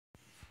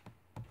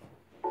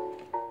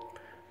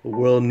The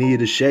world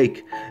needed a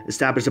shake.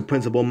 Establish a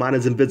principle, mine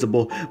is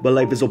invisible, but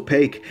life is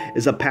opaque.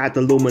 It's a path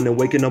illuminant,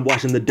 waking up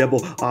watching the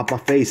devil off my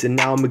face. And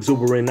now I'm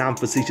exuberant, I'm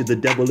facetious. The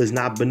devil is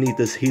not beneath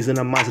us. He's in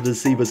our minds to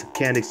deceive us.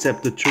 Can't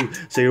accept the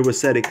truth, so you're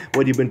ascetic.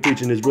 What you've been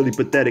preaching is really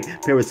pathetic.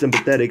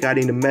 Parasympathetic, I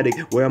need a medic.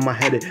 Where am I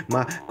headed?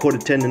 My quarter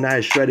tendon I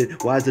is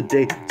shredded. Why is the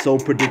day so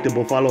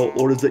predictable? Follow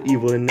orders of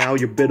evil, and now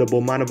you're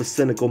biddable. Mind of a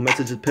cynical,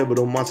 message is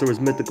pivotal. Monster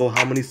is mythical.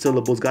 How many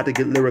syllables? Got to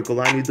get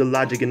lyrical. I need the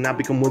logic and not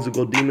become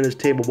whimsical. Demon is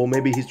tameable.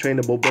 Maybe he's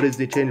trainable, but is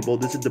he changeable?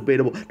 This is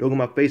debatable. Don't get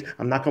my face.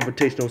 I'm not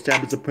confrontational.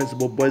 Establish a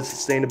principle, but it's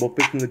sustainable.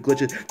 Fixing the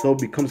glitches so it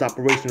becomes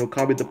operational.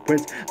 Copy the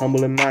prince,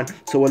 humble in mind,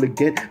 so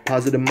elegant,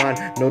 positive mind.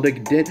 Know that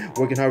you did.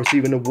 Working hard,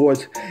 receiving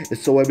awards.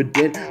 It's so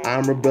evident.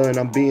 I'm rebelling.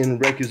 I'm being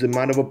recused.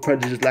 Mind of a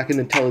prejudice, lacking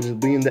intelligence,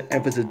 being the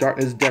emphasis.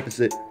 Darkness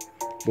deficit.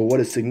 But what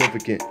is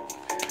significant?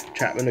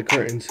 Trapped in the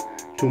curtains.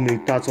 Too many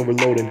thoughts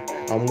overloading.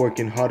 I'm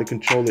working hard to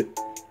control it.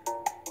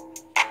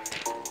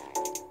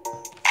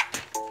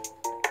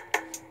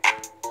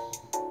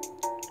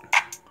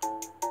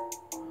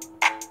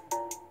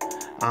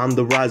 I'm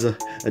the riser.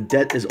 A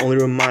debt is only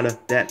a reminder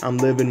that I'm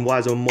living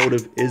wiser.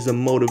 Motive is a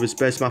motive.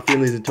 Express my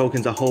feelings and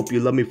tokens. I hope you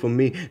love me for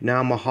me.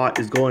 Now my heart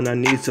is going. I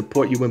need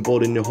support. You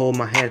embolden. You hold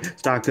my hand.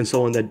 Start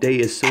consoling. That day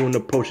is soon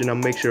approaching. I'll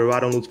make sure I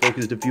don't lose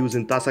focus.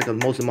 Diffusing thoughts like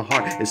most of my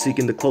heart is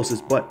seeking the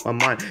closest, but my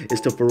mind is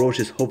still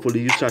ferocious.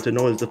 Hopefully you start to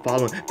notice the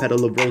following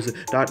petal of roses.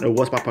 Doctor,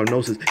 what's my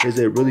prognosis? Is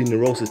it really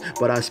neurosis?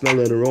 But I smell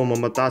an aroma.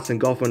 My thoughts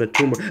engulf in a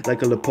tumor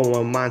like a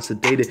lipoma. My mind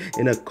sedated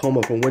in a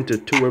coma from winter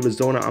to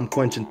Arizona. I'm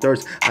quenching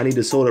thirst. I need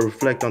a soul to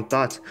reflect on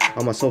thoughts.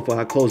 On my sofa,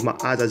 I close my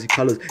eyes, I see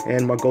colors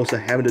and Margosa,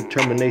 having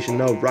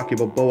determination of Rocky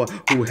Balboa,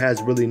 who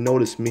has really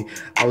noticed me.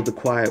 I was the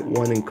quiet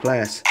one in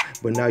class,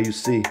 but now you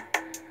see.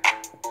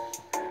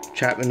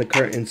 Trapped in the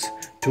curtains,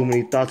 too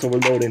many thoughts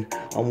overloading.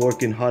 I'm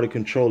working hard to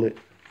control it.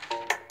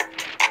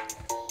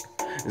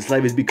 This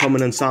life is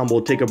becoming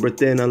ensemble. Take a breath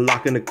in,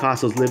 unlocking the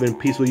castles. Living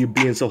peaceful, you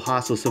being so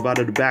hostile. Survive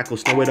the tobacco.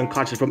 Snow White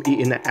unconscious from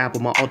eating the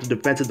apple. My alter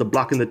defense is the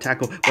blocking the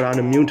tackle, but I'm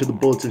immune to the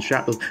bullets and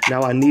shrapnels.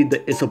 Now I need the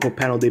isopor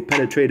panel. They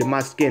penetrated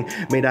my skin,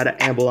 made out of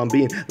amble. I'm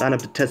being lined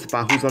up to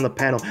testify who's on the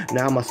panel.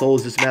 Now my soul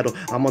is dismantled.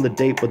 I'm on the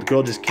date, but the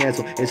girl just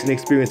canceled. It's an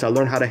experience I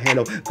learned how to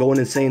handle. Going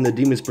insane, the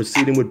demons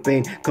proceeding with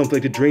bane.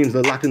 Conflicted dreams,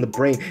 they're locked in the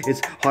brain.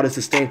 It's hard to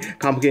sustain.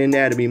 Complicated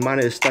anatomy.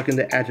 Mind is stuck in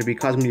the atrophy,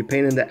 causing me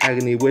pain and the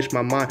agony. Wish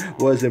my mind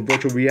was in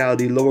virtual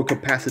reality. Lower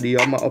capacity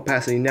of my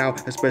opacity. Now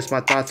express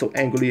my thoughts so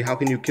angrily. How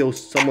can you kill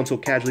someone so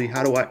casually?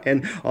 How do I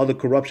end all the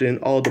corruption and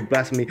all the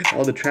blasphemy,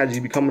 all the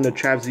tragedy, becoming a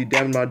travesty,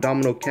 damning my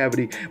abdominal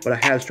cavity? But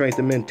I have strength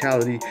and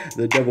mentality.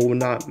 The devil will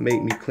not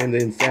make me claim the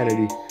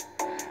insanity.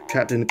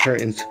 Trapped in the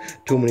curtains,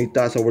 too many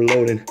thoughts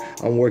overloading.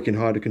 I'm working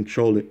hard to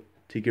control it.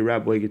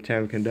 tkrapboy,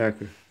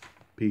 tanveer.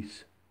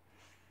 Peace.